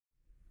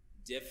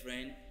Dear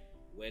friend,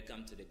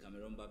 welcome to the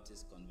Cameroon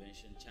Baptist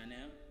Convention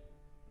channel.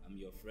 I'm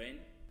your friend.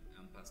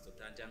 I'm Pastor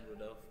Tanjang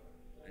Rudolf,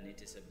 and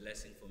it is a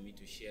blessing for me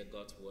to share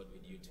God's word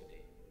with you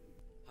today.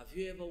 Have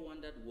you ever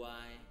wondered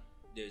why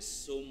there's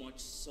so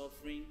much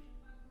suffering,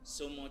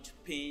 so much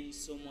pain,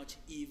 so much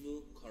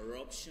evil,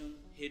 corruption,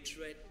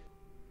 hatred,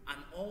 and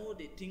all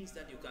the things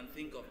that you can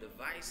think of, the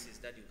vices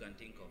that you can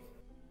think of?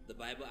 The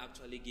Bible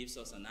actually gives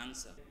us an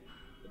answer.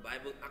 The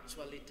Bible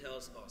actually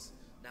tells us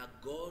that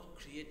God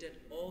created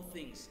all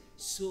things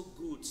so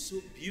good,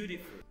 so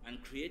beautiful,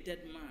 and created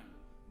man,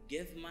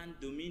 gave man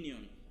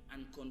dominion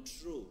and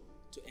control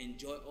to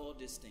enjoy all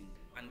these things,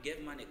 and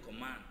gave man a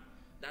command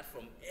that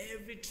from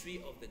every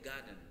tree of the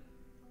garden,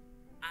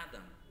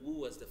 Adam, who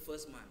was the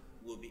first man,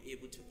 will be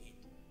able to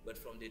eat. But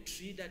from the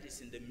tree that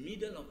is in the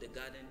middle of the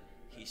garden,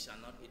 he shall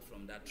not eat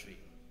from that tree.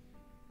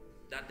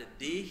 That the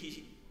day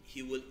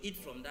he will eat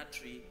from that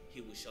tree,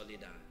 he will surely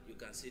die. You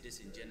can see this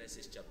in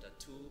Genesis chapter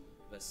 2,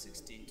 verse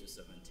 16 to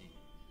 17.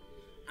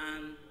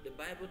 And the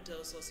Bible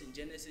tells us in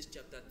Genesis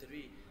chapter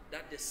 3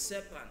 that the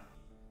serpent,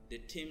 the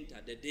tempter,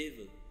 the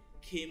devil,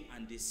 came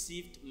and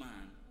deceived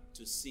man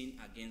to sin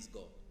against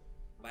God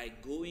by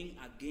going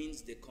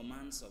against the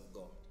commands of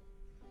God.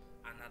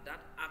 And at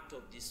that act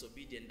of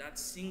disobedience, that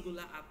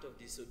singular act of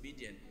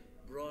disobedience,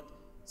 brought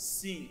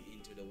sin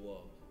into the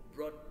world,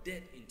 brought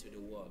death into the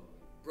world,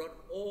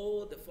 brought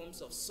all the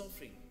forms of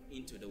suffering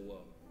into the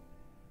world.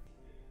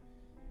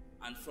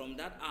 And from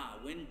that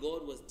hour, when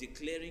God was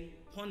declaring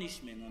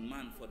punishment on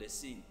man for the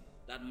sin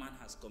that man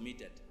has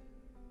committed,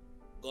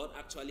 God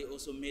actually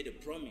also made a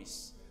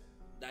promise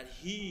that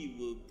he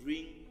will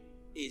bring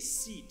a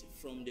seed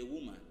from the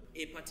woman,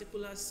 a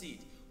particular seed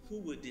who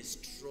will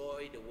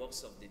destroy the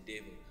works of the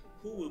devil,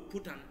 who will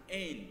put an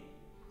end,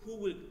 who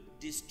will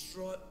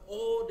destroy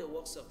all the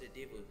works of the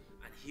devil,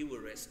 and he will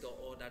restore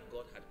all that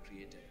God had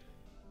created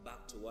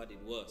back to what it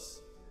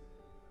was.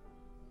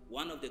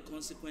 One of the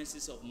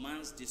consequences of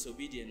man's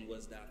disobedience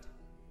was that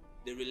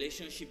the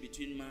relationship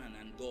between man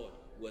and God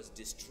was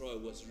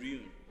destroyed, was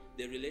ruined.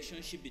 The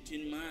relationship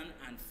between man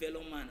and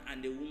fellow man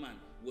and the woman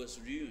was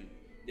ruined.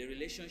 The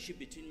relationship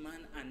between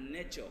man and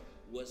nature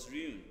was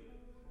ruined.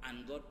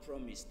 And God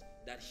promised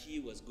that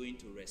he was going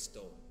to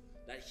restore,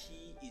 that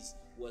he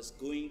was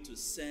going to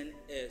send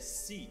a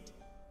seed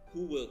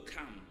who will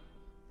come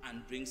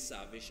and bring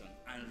salvation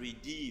and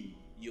redeem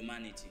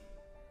humanity.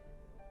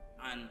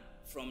 And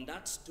from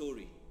that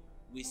story,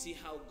 we see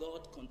how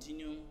God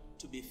continued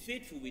to be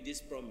faithful with this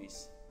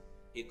promise.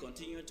 He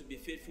continued to be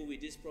faithful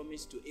with this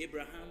promise to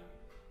Abraham.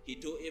 He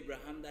told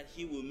Abraham that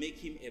he will make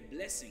him a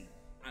blessing,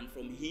 and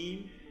from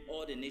him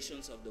all the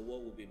nations of the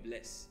world will be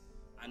blessed.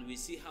 And we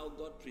see how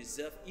God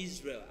preserved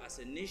Israel as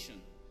a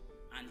nation,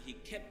 and he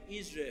kept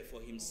Israel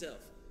for himself.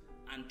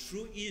 And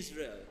through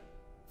Israel,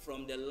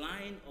 from the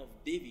line of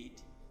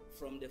David,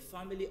 from the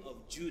family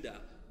of Judah,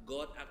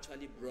 God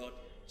actually brought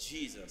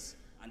Jesus.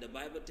 And the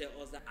Bible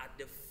tells us that at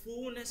the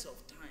fullness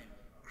of time,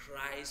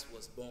 Christ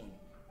was born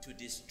to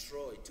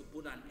destroy, to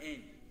put an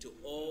end to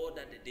all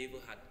that the devil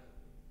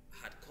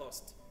had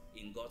caused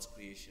in God's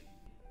creation.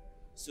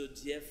 So,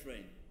 dear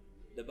friend,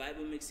 the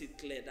Bible makes it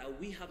clear that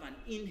we have an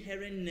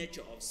inherent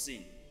nature of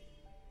sin.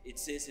 It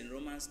says in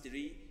Romans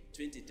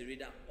 3:23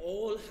 that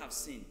all have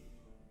sinned.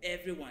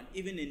 Everyone,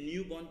 even a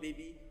newborn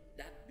baby,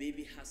 that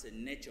baby has a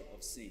nature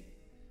of sin.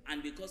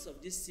 And because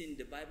of this sin,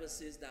 the Bible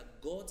says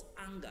that God's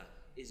anger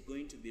is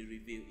going to be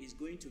revealed, is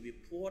going to be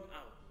poured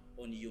out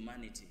on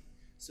humanity.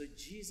 So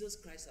Jesus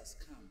Christ has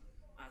come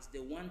as the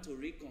one to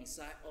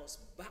reconcile us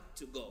back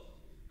to God.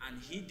 And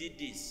he did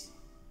this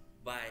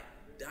by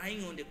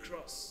dying on the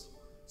cross,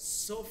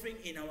 suffering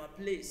in our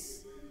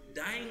place,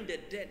 dying the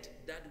death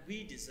that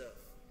we deserve.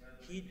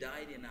 He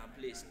died in our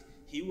place.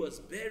 He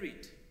was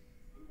buried,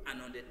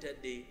 and on the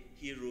third day,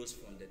 he rose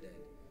from the dead,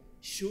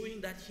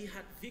 showing that he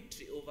had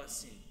victory over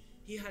sin.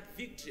 He had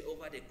victory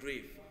over the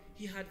grave.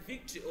 He had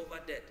victory over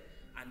death.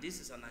 And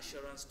this is an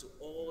assurance to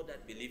all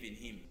that believe in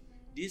him.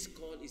 This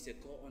call is a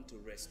call unto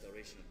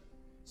restoration.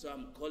 So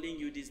I'm calling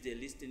you this day,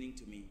 listening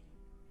to me,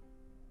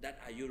 that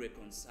are you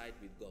reconciled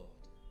with God?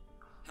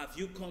 Have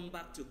you come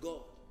back to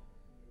God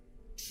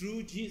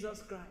through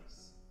Jesus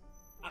Christ,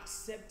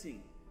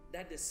 accepting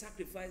that the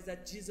sacrifice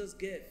that Jesus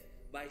gave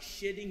by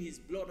shedding his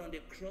blood on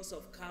the cross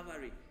of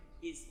Calvary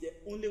is the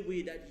only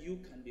way that you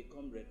can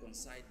become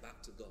reconciled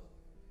back to God?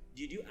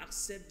 Did you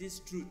accept this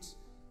truth,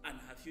 and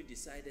have you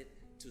decided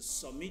to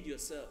submit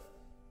yourself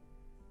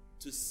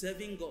to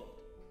serving God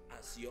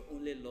as your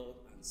only Lord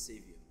and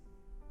Savior?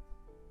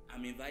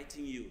 I'm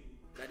inviting you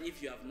that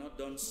if you have not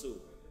done so,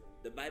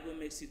 the Bible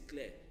makes it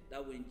clear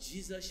that when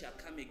Jesus shall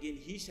come again,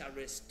 he shall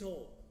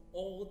restore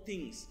all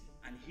things,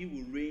 and he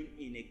will reign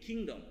in a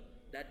kingdom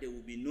that there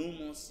will be no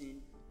more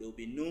sin, there will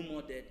be no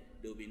more death,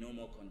 there will be no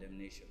more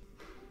condemnation.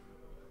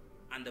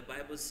 And the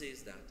Bible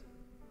says that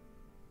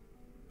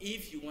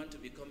if you want to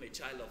become a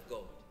child of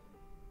God,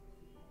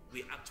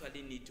 we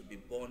actually need to be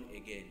born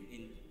again.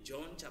 In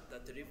John chapter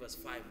 3 verse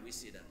 5, we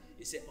see that.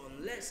 It says,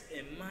 unless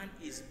a man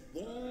is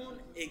born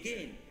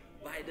again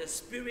by the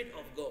Spirit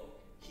of God,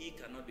 he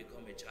cannot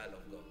become a child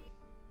of God.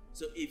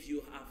 So if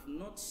you have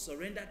not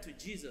surrendered to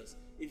Jesus,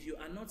 if you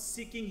are not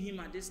seeking him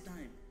at this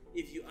time,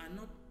 if you are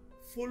not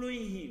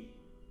following him,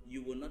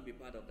 you will not be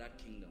part of that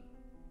kingdom.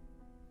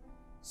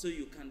 So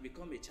you can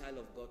become a child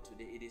of God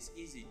today. It is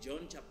easy.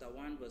 John chapter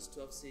 1 verse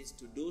 12 says,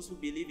 to those who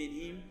believe in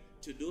him,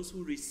 to those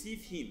who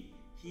receive him,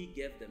 he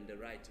gave them the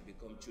right to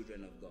become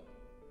children of God.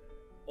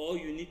 All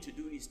you need to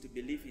do is to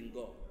believe in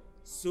God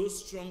so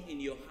strong in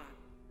your heart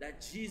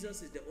that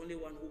Jesus is the only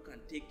one who can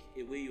take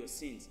away your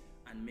sins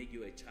and make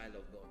you a child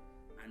of God.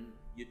 And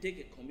you take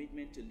a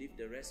commitment to live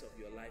the rest of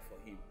your life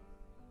for him.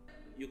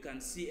 You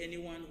can see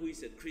anyone who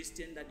is a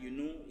Christian that you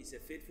know is a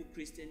faithful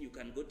Christian. You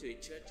can go to a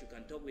church. You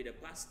can talk with a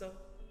pastor.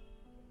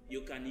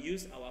 You can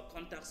use our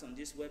contacts on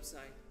this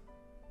website.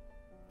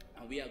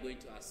 And we are going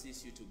to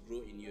assist you to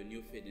grow in your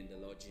new faith in the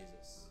Lord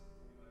Jesus.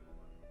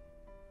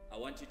 I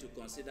want you to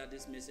consider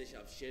this message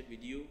I've shared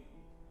with you.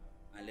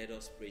 And let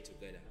us pray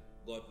together.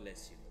 God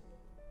bless you.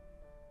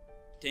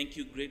 Thank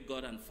you, great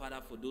God and Father,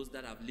 for those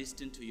that have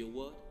listened to your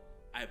word.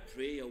 I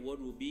pray your word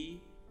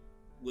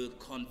will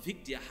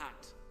convict their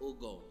heart, oh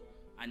God.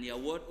 And your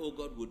word, oh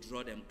God, will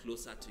draw them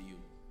closer to you.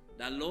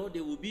 That, Lord, they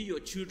will be your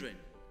children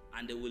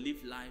and they will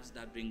live lives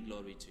that bring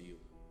glory to you.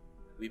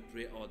 We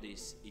pray all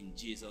this in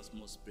Jesus'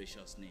 most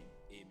precious name.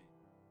 Amen.